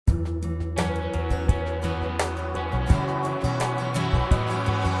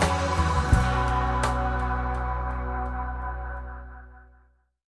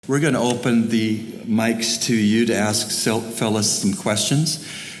we're going to open the mics to you to ask Phyllis some questions.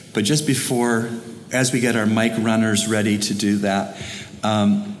 But just before, as we get our mic runners ready to do that,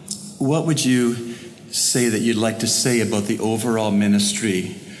 what would you say that you'd like to say about the overall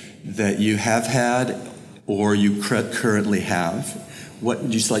ministry that you have had or you currently have? What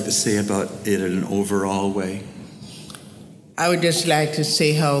would you like to say about it in an overall way? I would just like to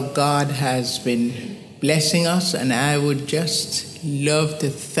say how God has been blessing us, and I would just love to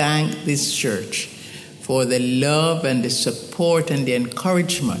thank this church for the love and the support and the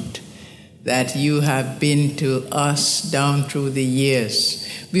encouragement that you have been to us down through the years.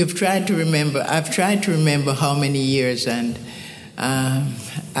 I've tried to remember how many years, and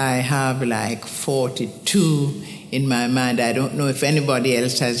I have like 42 in my mind. I don't know if anybody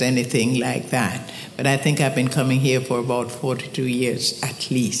else has anything like that, but I think I've been coming here for about 42 years at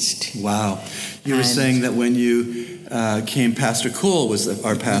least. Wow. You were saying that when you came, Pastor Cole was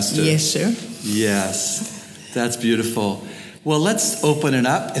our pastor. Yes, sir. Yes, that's beautiful. Well, let's open it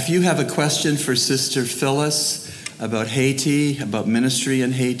up. If you have a question for Sister Phyllis about Haiti, about ministry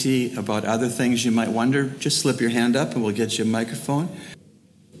in Haiti, about other things you might wonder, just slip your hand up and we'll get you a microphone.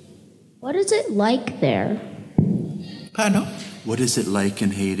 What is it like there? Pardon? What is it like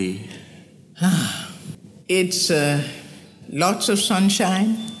in Haiti? It's lots of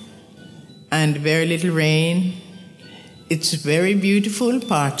sunshine and very little rain. It's very beautiful,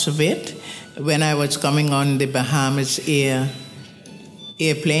 parts of it. When I was coming on the Bahamas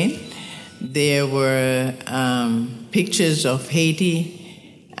airplane, there were pictures of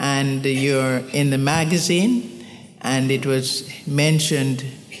Haiti, and you're in the magazine, and it was mentioned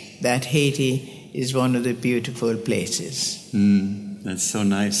that Haiti is one of the beautiful places. That's so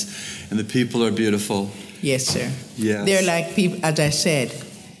nice. And the people are beautiful. Yes, sir. Yes. They're like people, as I said,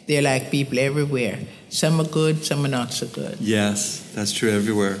 they're like people everywhere. Some are good, some are not so good. Yes, that's true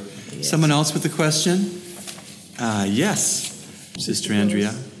everywhere. Yes. Someone else with a question? Yes, Sister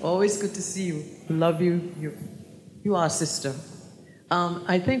Andrea. Always good to see you. Love you. You are sister.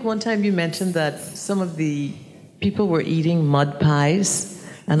 I think one time you mentioned that some of the people were eating mud pies,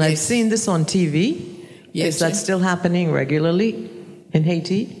 and I've seen this on TV. Yes, Is that still happening regularly in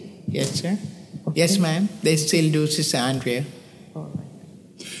Haiti? Yes, sir. Okay. Yes, ma'am. They still do, Sister Andrea.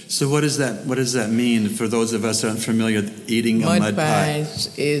 So what does that mean for those of us who aren't familiar with eating a mud pie?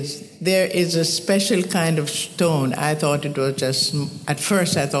 There is a special kind of stone. At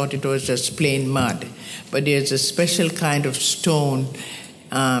first I thought it was just plain mud, but there's a special kind of stone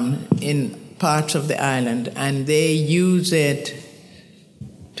in parts of the island, and they use it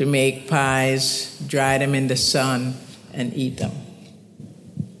to make pies, dry them in the sun, and eat them.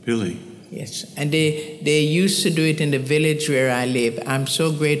 Really? Yes, and they used to do it in the village where I live. I'm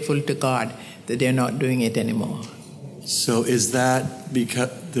so grateful to God that they're not doing it anymore. So is that because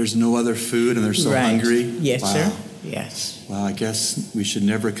there's no other food and they're so hungry? Yes, wow. sir. Yes. Well, I guess we should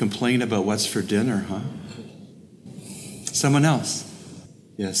never complain about what's for dinner, huh? Someone else?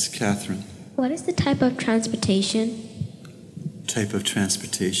 Yes, Catherine. What is the type of transportation?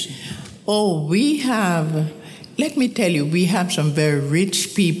 Oh, we have... Let me tell you, we have some very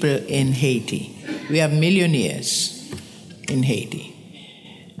rich people in Haiti. We have millionaires in Haiti.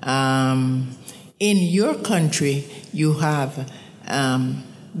 In your country, you have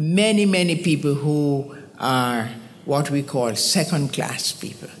many, many people who are what we call second-class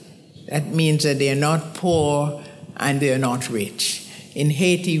people. That means that they are not poor and they are not rich. In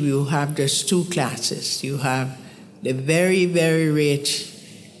Haiti, you have just two classes. You have the very, very rich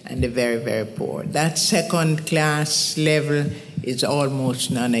and the very, very poor. That second class level is almost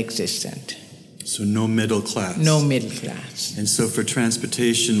non-existent. So no middle class? No middle class. And so for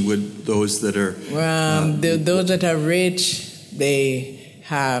transportation, would those that are... those that are rich, they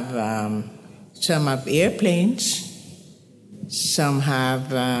have, some have airplanes, some have,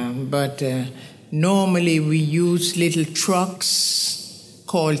 but normally we use little trucks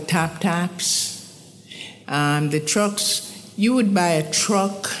called tap-taps. The trucks... You would buy a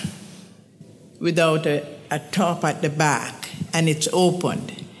truck without a top at the back, and it's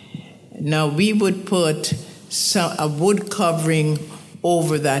opened. Now, we would put a wood covering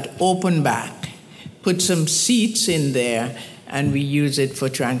over that open back, put some seats in there, and we use it for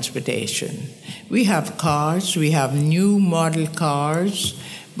transportation. We have cars. We have new model cars,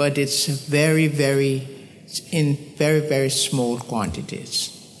 but it's very, very small quantities.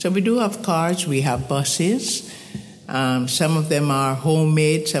 So we do have cars. We have buses. Some of them are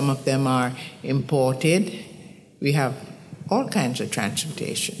homemade, some of them are imported. We have all kinds of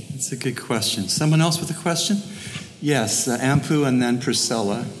transportation. That's a good question. Someone else with a question? Yes, Ampu and then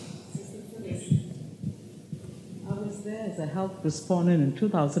Priscilla. I was there as a helper responding in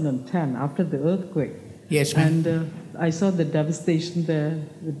 2010 after the earthquake. Yes, ma'am. And I saw the devastation there.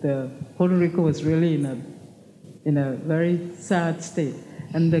 Puerto Rico was really in a very sad state.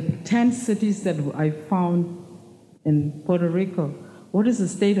 And the 10 cities that I found in Puerto Rico, what is the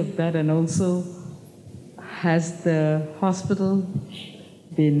state of that? And also, has the hospital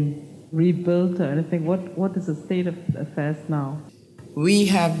been rebuilt or anything? What is the state of affairs now? We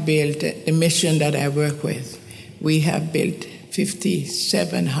have built, the mission that I work with, we have built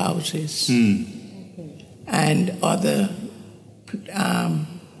 57 houses. And other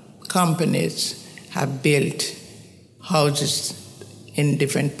companies have built houses in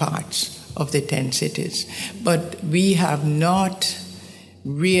different parts of the 10 cities. But we have not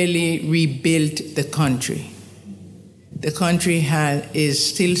really rebuilt the country. The country is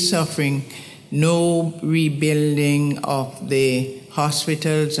still suffering no rebuilding of the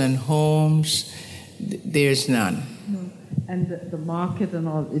hospitals and homes. There's none. No. And the market and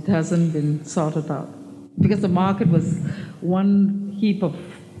all, it hasn't been sorted out. Because the market was one heap of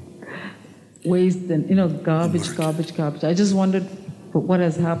waste and, garbage. I just wondered what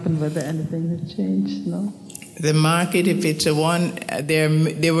has happened, whether anything has changed, no? The market, if it's a one,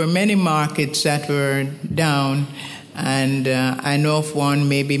 there were many markets that were down, and I know of one,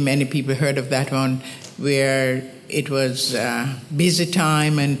 maybe many people heard of that one, where it was busy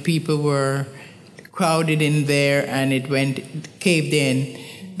time and people were crowded in there and it caved in.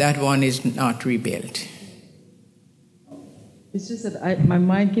 That one is not rebuilt. It's just that my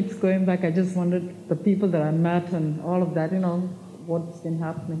mind keeps going back. I just wondered the people that I met and all of that, what's been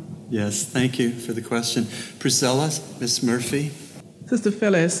happening. Yes, thank you for the question. Priscilla, Miss Murphy. Sister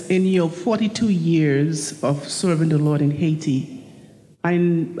Phyllis, in your 42 years of serving the Lord in Haiti, I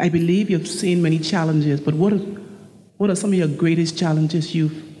believe you've seen many challenges, but what are some of your greatest challenges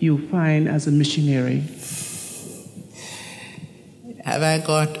you find as a missionary? Have I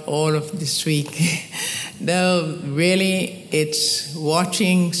got all of this week? No, really, it's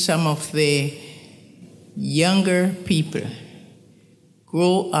watching some of the younger people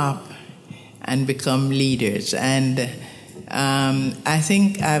grow up and become leaders. And I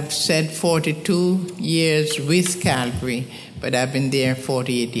think I've said 42 years with Calvary, but I've been there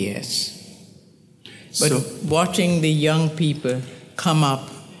 48 years. But watching the young people come up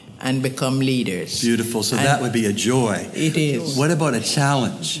and become leaders. Beautiful. So that would be a joy. It is. What about a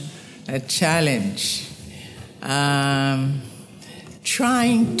challenge? A challenge.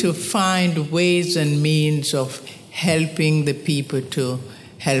 Trying to find ways and means of helping the people to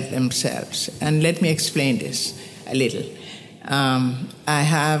help themselves. And let me explain this a little. I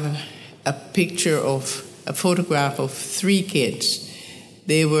have a photograph of 3 kids.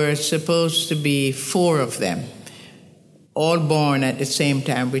 They were supposed to be 4 of them, all born at the same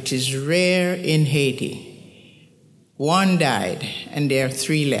time, which is rare in Haiti. 1 died, and there are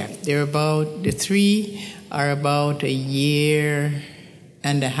 3 left. The 3 are about a year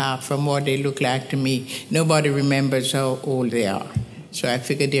and a half from what they look like to me. Nobody remembers how old they are. So I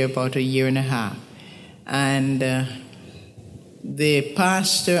figured they're about a year and a half. And the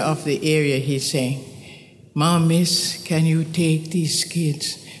pastor of the area, he's saying, "Mom, miss, can you take these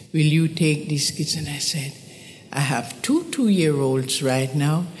kids? Will you take these kids?" And I said, I have 2 2-year-olds right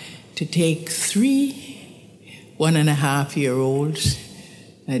now to take 3 1.5-year-olds.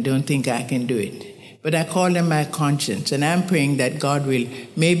 I don't think I can do it. But I call them my conscience, and I'm praying that God will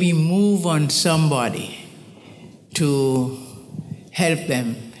maybe move on somebody to help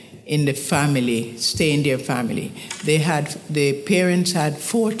them in the family, stay in their family. The parents had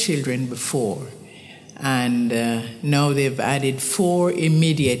 4 children before, and now they've added 4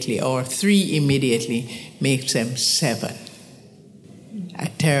 immediately, or 3 immediately, makes them 7. A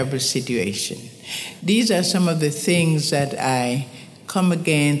terrible situation. These are some of the things that I come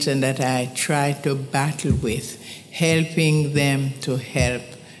against and that I try to battle with, helping them to help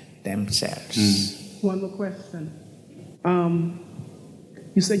themselves. One more question.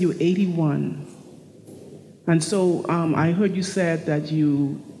 You said you were 81. And so I heard you said that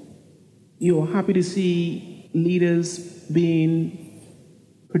you're happy to see leaders being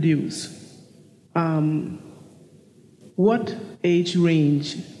produced. What age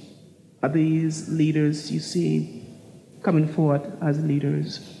range are these leaders you see coming forward as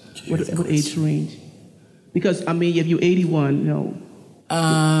leaders? What age range? Because, if you're 81,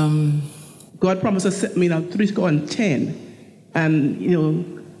 God promised us, 310, and,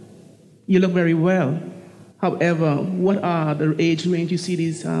 you look very well. However, what are the age range you see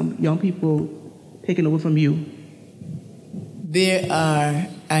these young people taking over from you? There are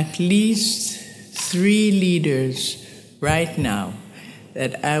at least 3 leaders right now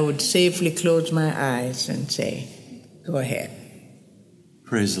that I would safely close my eyes and say, go ahead.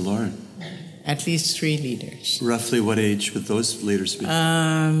 Praise the Lord. At least 3 leaders. Roughly what age would those leaders be?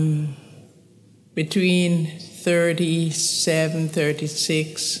 Between 37,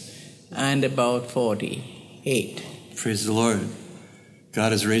 36, and about 48. Praise the Lord.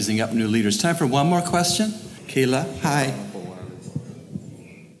 God is raising up new leaders. Time for one more question. Kayla, hi.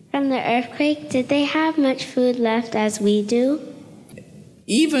 From the earthquake, did they have much food left as we do?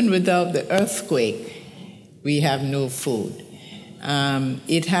 Even without the earthquake, we have no food.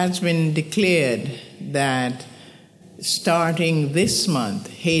 It has been declared that starting this month,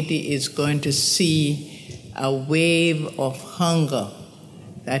 Haiti is going to see a wave of hunger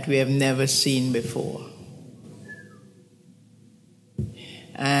that we have never seen before.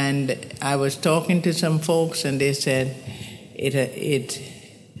 And I was talking to some folks, and they said it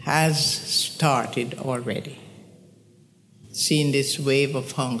has started already. Seeing this wave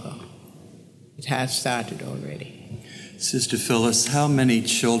of hunger, it has started already. Sister Phyllis, how many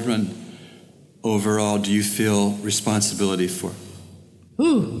children overall do you feel responsibility for?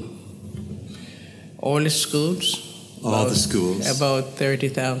 All the schools. All the schools. About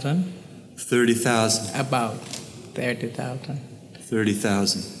 30,000. 30,000. About 30,000.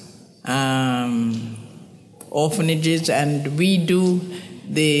 30,000. Orphanages, and we do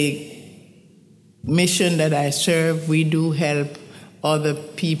the mission that I serve, we do help other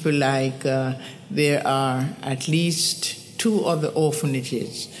people, like there are at least 2 other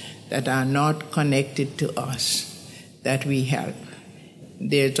orphanages that are not connected to us that we help.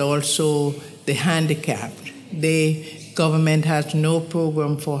 There's also the handicapped. The government has no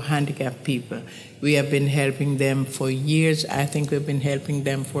program for handicapped people. We have been helping them for years. I think we've been helping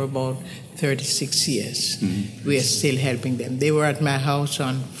them for about 36 years. Mm-hmm. We are still helping them. They were at my house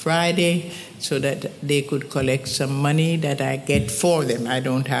on Friday so that they could collect some money that I get for them. I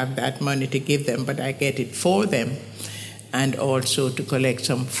don't have that money to give them, but I get it for them, and also to collect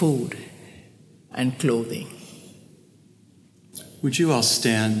some food and clothing. Would you all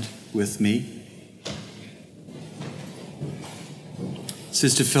stand with me?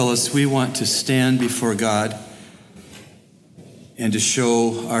 Sister Phyllis, we want to stand before God and to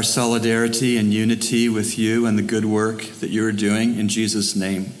show our solidarity and unity with you and the good work that you're doing in Jesus'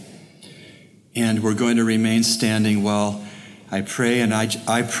 name. And we're going to remain standing while I pray, and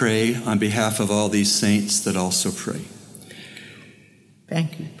I pray on behalf of all these saints that also pray.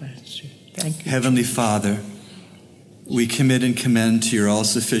 Thank you, Pastor. Thank you. Heavenly Father, we commit and commend to your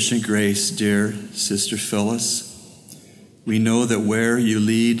all-sufficient grace, dear Sister Phyllis. We know that where you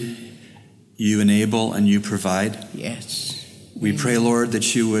lead, you enable and you provide. Yes. We pray, Lord,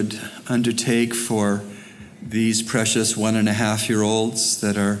 that you would undertake for these precious 1.5-year-olds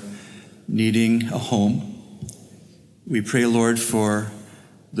that are needing a home. We pray, Lord, for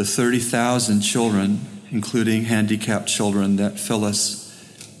the 30,000 children, including handicapped children, that Phyllis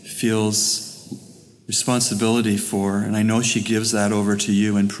feels responsibility for, and I know she gives that over to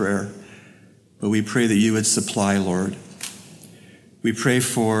you in prayer. But we pray that you would supply, Lord. We pray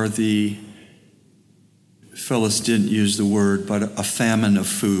for the, Phyllis didn't use the word, but a famine of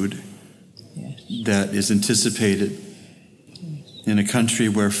food that is anticipated in a country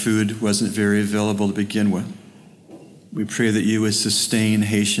where food wasn't very available to begin with. We pray that you would sustain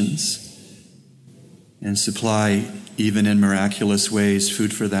Haitians and supply, even in miraculous ways,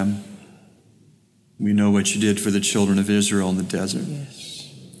 food for them. We know what you did for the children of Israel in the desert. Yes.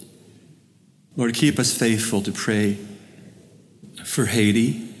 Lord, keep us faithful to pray for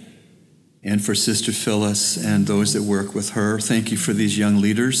Haiti and for Sister Phyllis and those that work with her. Thank you for these young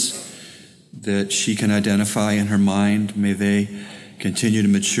leaders that she can identify in her mind. May they continue to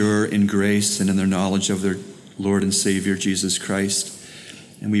mature in grace and in their knowledge of their Lord and Savior, Jesus Christ.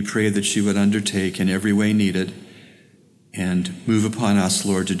 And we pray that she would undertake in every way needed and move upon us,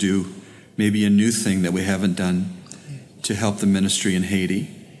 Lord, to do maybe a new thing that we haven't done to help the ministry in Haiti.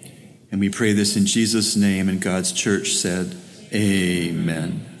 And we pray this in Jesus' name, and God's church said,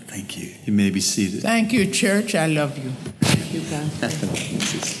 amen. Thank you. You may be seated. Thank you, church. I love you. Thank you, Pastor.